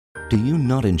Do you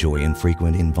not enjoy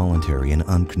infrequent, involuntary, and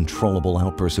uncontrollable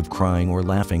outbursts of crying or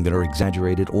laughing that are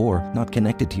exaggerated or not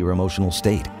connected to your emotional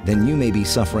state? Then you may be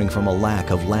suffering from a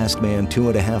lack of last man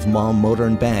 2.5 mom motor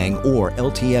and bang, or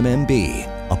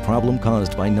LTMMB, a problem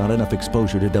caused by not enough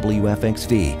exposure to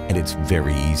WFXV, and it's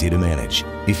very easy to manage.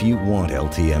 If you want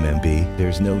LTMMB,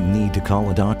 there's no need to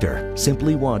call a doctor.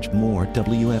 Simply watch more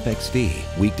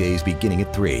WFXV, weekdays beginning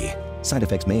at 3. Side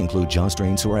effects may include jaw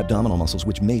strain, sore abdominal muscles,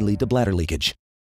 which may lead to bladder leakage.